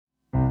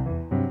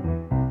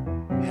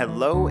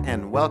Hello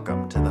and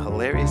welcome to the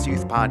Hilarious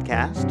Youth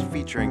Podcast,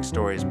 featuring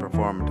stories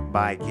performed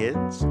by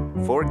kids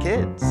for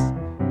kids.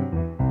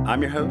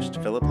 I'm your host,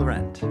 Philip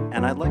Laurent,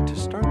 and I'd like to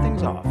start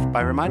things off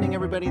by reminding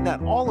everybody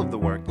that all of the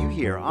work you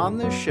hear on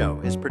this show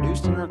is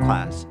produced in our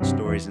class,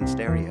 Stories in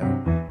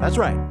Stereo. That's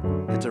right,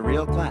 it's a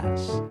real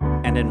class,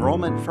 and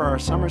enrollment for our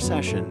summer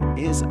session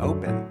is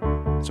open.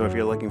 So if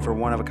you're looking for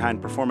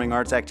one-of-a-kind performing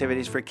arts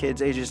activities for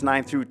kids ages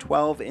 9 through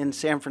 12 in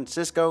San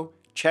Francisco,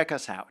 check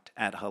us out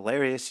at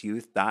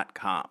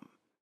hilariousYouth.com.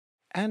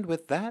 And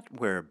with that,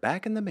 we're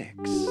back in the mix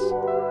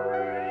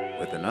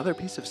with another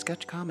piece of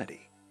sketch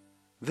comedy.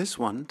 This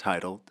one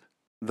titled,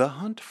 The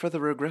Hunt for the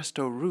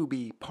Rogresto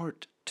Ruby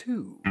Part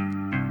 2,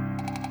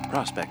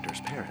 Prospector's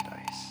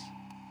Paradise.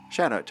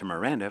 Shout out to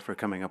Miranda for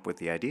coming up with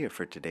the idea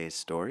for today's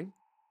story.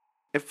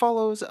 It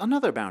follows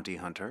another bounty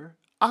hunter,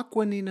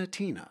 Aquanina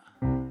Tina.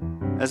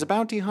 As a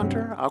bounty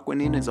hunter,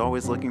 Aquanina is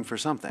always looking for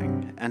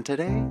something, and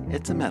today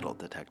it's a metal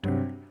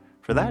detector.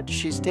 For that,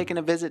 she's taken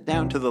a visit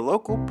down to the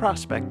local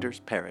Prospector's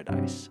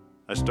Paradise,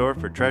 a store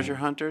for treasure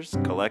hunters,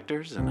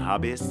 collectors, and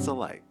hobbyists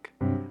alike.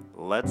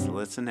 Let's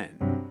listen in.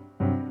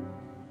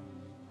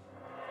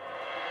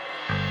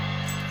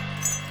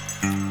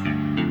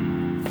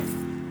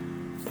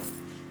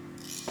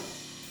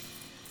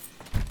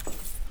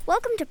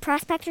 Welcome to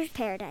Prospector's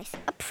Paradise,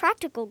 a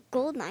practical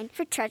gold mine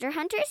for treasure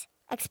hunters,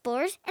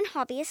 explorers, and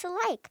hobbyists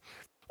alike.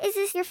 Is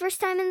this your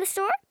first time in the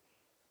store?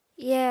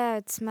 Yeah,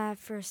 it's my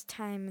first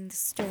time in the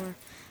store,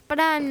 but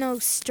I'm no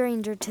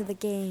stranger to the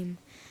game.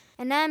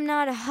 And I'm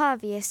not a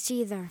hobbyist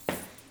either.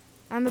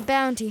 I'm a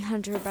bounty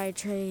hunter by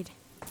trade.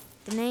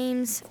 The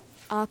name's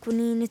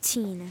Aquanina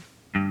Tina.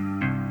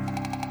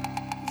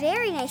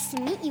 Very nice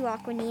to meet you,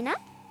 Aquanina.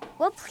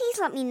 Well, please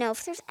let me know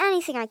if there's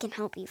anything I can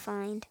help you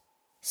find.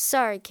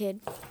 Sorry,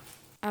 kid.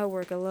 I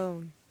work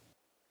alone.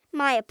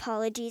 My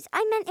apologies.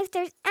 I meant if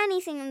there's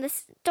anything in the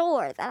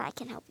store that I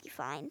can help you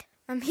find.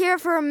 I'm here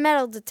for a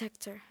metal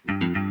detector.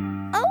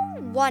 Oh,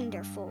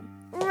 wonderful.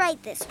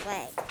 Right this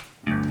way.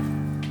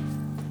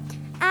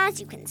 As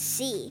you can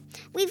see,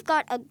 we've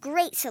got a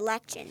great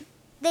selection.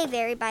 They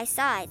vary by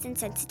size and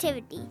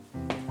sensitivity.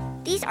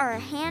 These are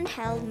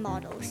handheld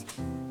models.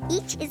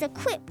 Each is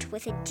equipped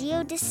with a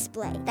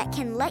geo-display that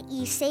can let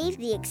you save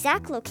the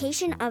exact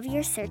location of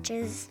your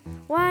searches.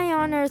 Why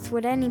on earth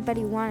would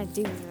anybody want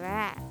to do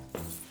that?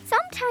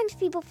 Sometimes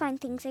people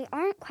find things they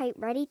aren't quite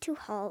ready to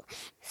haul,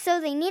 so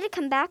they need to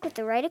come back with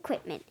the right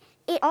equipment.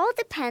 It all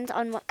depends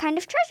on what kind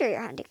of treasure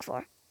you're hunting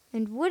for.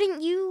 And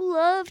wouldn't you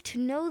love to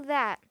know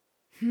that?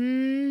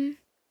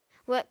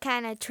 What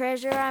kind of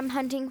treasure I'm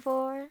hunting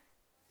for?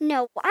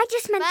 No, I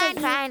just meant that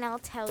Fine, I'll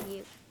tell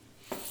you.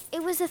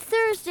 It was a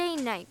Thursday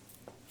night.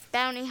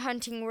 Bounty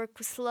hunting work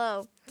was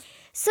slow,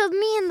 so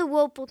me and the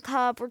Wopel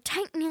Cob were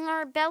tightening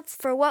our belts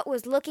for what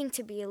was looking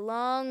to be a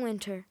long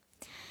winter.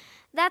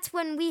 That's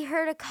when we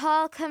heard a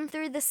call come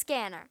through the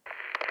scanner.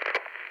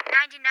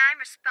 99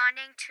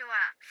 responding to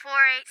a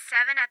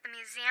 487 at the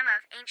Museum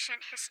of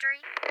Ancient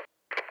History.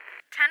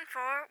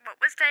 10-4,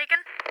 what was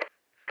taken?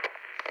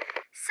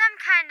 Some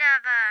kind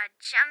of a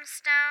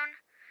gemstone.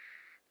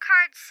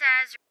 Card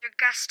says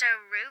Rogresto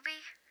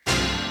Ruby.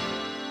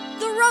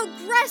 The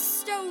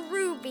Rogresto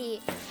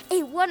Ruby,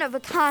 a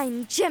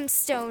one-of-a-kind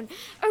gemstone,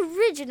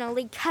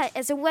 originally cut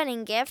as a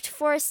wedding gift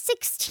for a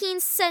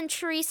 16th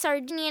century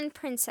Sardinian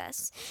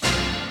princess.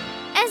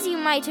 As you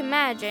might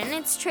imagine,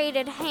 it's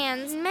traded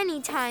hands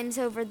many times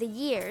over the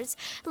years.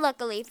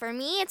 Luckily for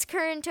me, its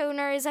current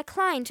owner is a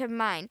client of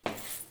mine,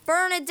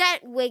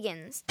 Bernadette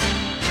Wiggins.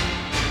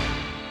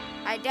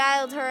 I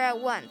dialed her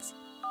at once.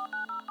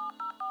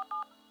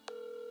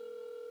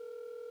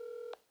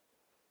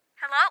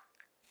 Hello?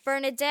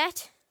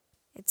 Bernadette,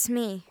 it's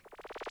me,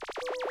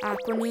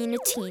 Aquanina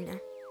Tina.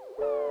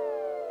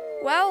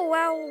 Well.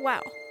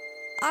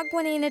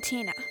 Aquanina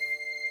Tina.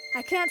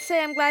 I can't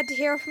say I'm glad to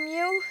hear from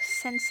you,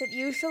 since it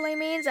usually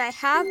means I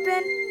have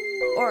been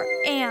or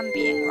am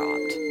being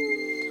robbed.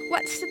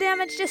 What's the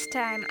damage this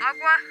time,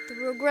 Aqua? The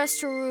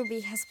Rogresto Ruby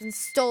has been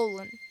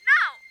stolen.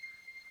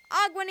 No!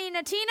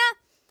 Aquanina Tina,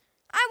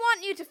 I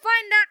want you to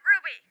find that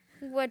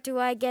ruby. What do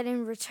I get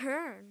in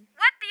return?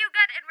 What do you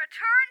get in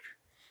return?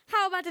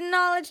 How about the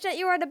knowledge that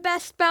you are the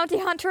best bounty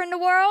hunter in the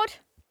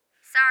world?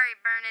 Sorry,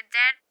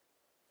 Bernadette.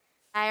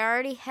 I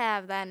already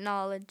have that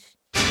knowledge.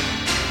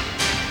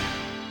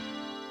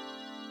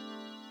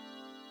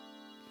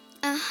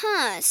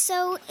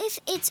 So if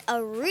it's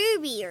a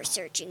ruby you're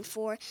searching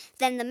for,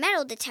 then the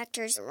metal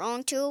detector's the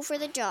wrong tool for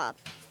the job.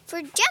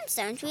 For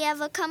gemstones, we have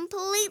a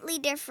completely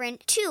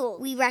different tool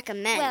we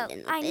recommend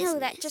in the I business. know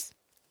that. Just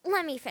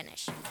let me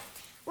finish.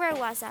 Where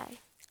was I?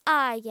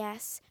 Ah,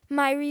 yes,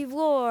 my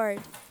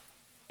reward.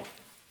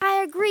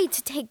 I agreed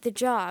to take the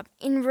job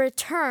in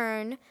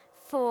return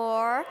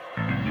for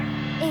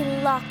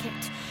a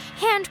locket,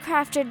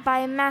 handcrafted by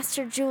a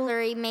master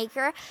jewelry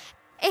maker,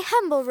 a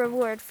humble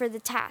reward for the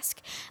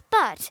task.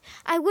 But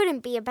I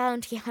wouldn't be a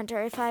bounty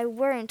hunter if I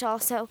weren't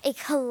also a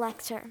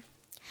collector.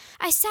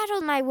 I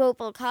saddled my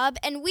Wopel Cob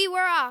and we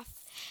were off.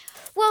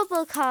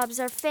 Wobolcobs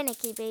are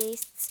finicky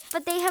beasts,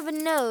 but they have a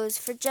nose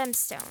for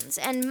gemstones,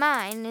 and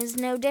mine is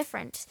no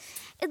different.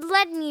 It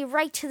led me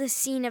right to the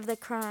scene of the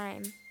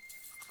crime.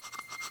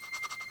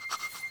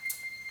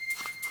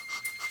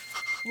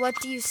 What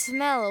do you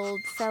smell,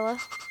 old fella?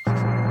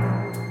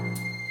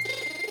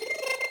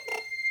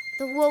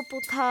 The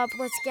Wobolcob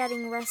was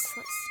getting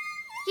restless.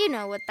 You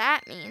know what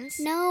that means.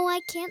 No, I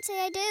can't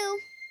say I do.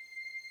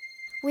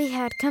 We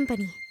had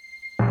company.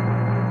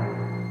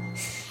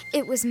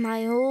 It was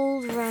my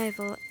old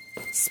rival,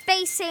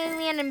 space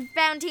alien and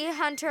bounty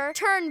hunter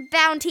turned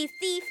bounty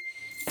thief,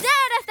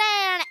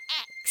 Xanathan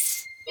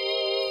X.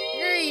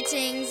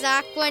 Greetings,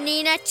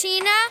 Aquanina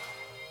Tina.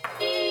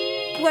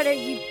 What are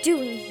you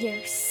doing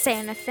here,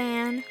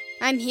 Xanathan?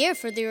 I'm here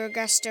for the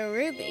Rogresto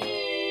Ruby,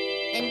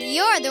 and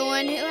you're the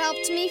one who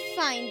helped me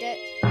find it.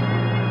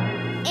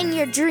 In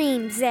your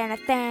dreams,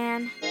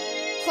 Xanathan.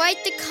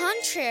 Quite the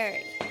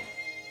contrary.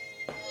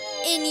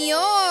 In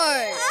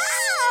yours.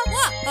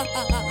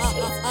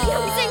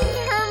 Using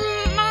her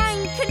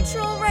mind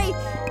control ray.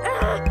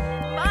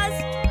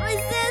 Must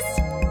resist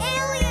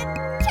alien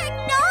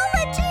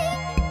technology.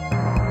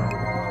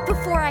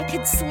 Before I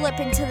could slip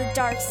into the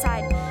dark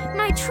side,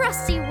 my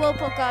trusty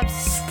Wobolcob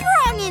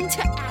sprung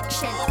into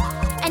action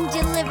and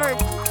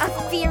delivered a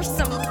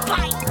fearsome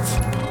bite.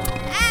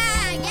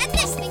 Get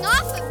this thing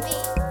off of me.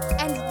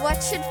 And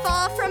what should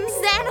fall from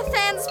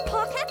Xanathan's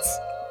pockets?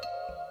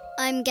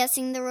 I'm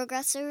guessing the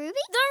Rogresto Ruby?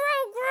 The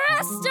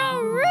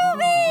Rogresto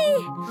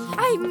Ruby!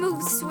 I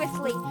moved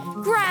swiftly,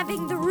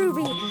 grabbing the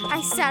ruby.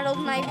 I saddled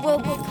my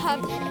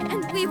Wobolcob,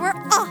 and we were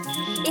off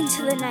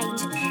into the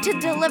night to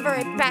deliver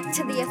it back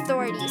to the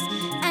authorities.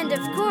 And, of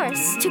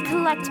course, to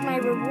collect my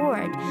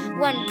reward,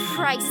 one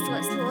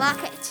priceless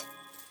locket.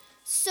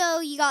 So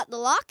you got the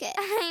locket?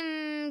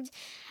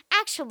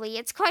 Actually,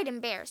 it's quite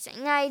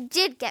embarrassing. I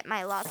did get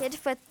my locket,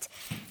 but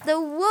the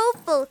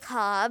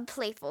Wobolcob,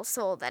 playful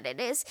soul that it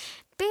is,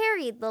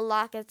 buried the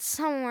locket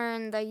somewhere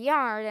in the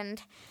yard,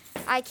 and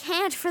I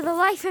can't for the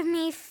life of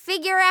me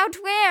figure out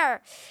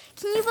where.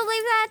 Can you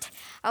believe that?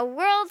 A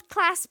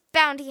world-class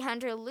bounty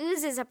hunter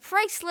loses a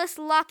priceless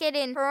locket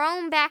in her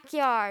own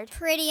backyard.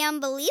 Pretty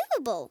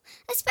unbelievable.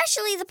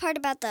 Especially the part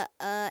about the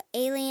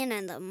alien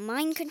and the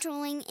mind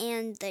controlling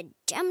and the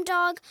gem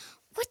dog.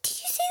 What did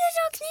you say the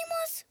dog's name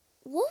was?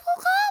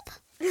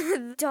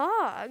 Wobolcob?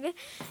 Dog?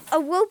 A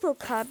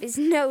Wobolcob is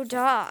no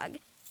dog.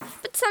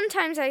 But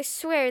sometimes I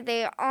swear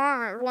they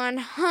are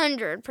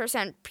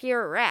 100%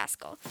 pure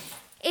rascal.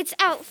 It's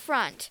out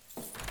front.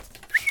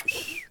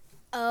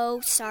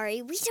 Oh,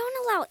 sorry. We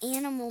don't allow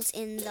animals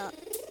in the...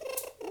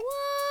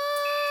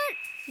 What?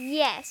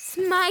 Yes,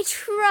 my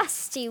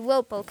trusty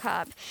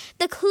Wobolcob.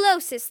 The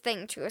closest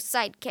thing to a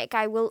sidekick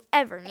I will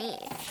ever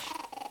need.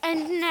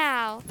 And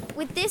now,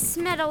 with this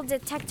metal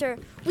detector,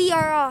 we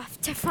are off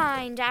to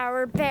find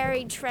our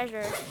buried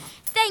treasure.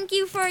 Thank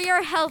you for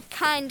your help,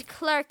 kind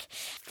clerk.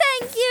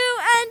 Thank you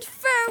and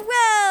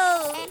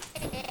farewell.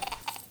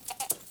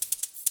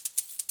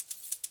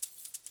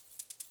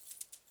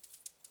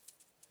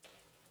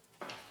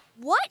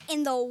 What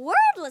in the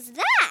world was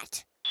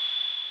that?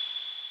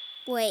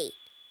 Wait.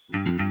 She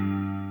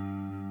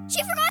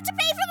forgot to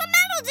pay for the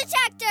metal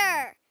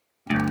detector!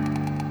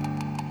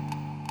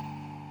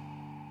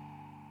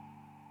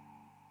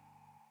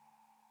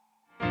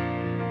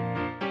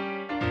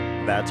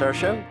 That's our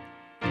show.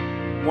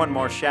 One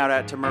more shout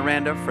out to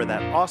Miranda for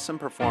that awesome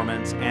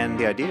performance and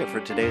the idea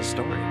for today's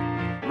story.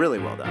 Really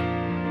well done.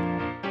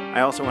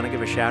 I also want to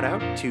give a shout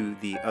out to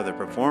the other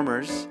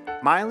performers,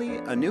 Miley,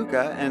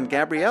 Anuka, and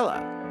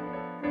Gabriella.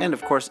 And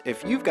of course,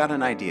 if you've got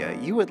an idea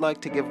you would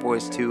like to give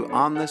voice to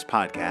on this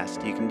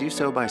podcast, you can do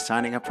so by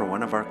signing up for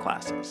one of our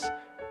classes.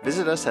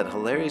 Visit us at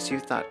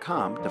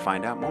hilariousyouth.com to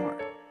find out more.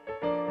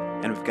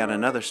 And we've got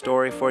another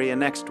story for you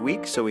next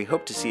week, so we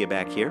hope to see you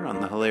back here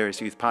on the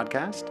Hilarious Youth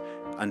Podcast.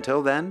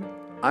 Until then,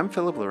 I'm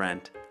Philip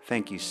Laurent.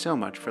 Thank you so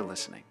much for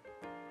listening.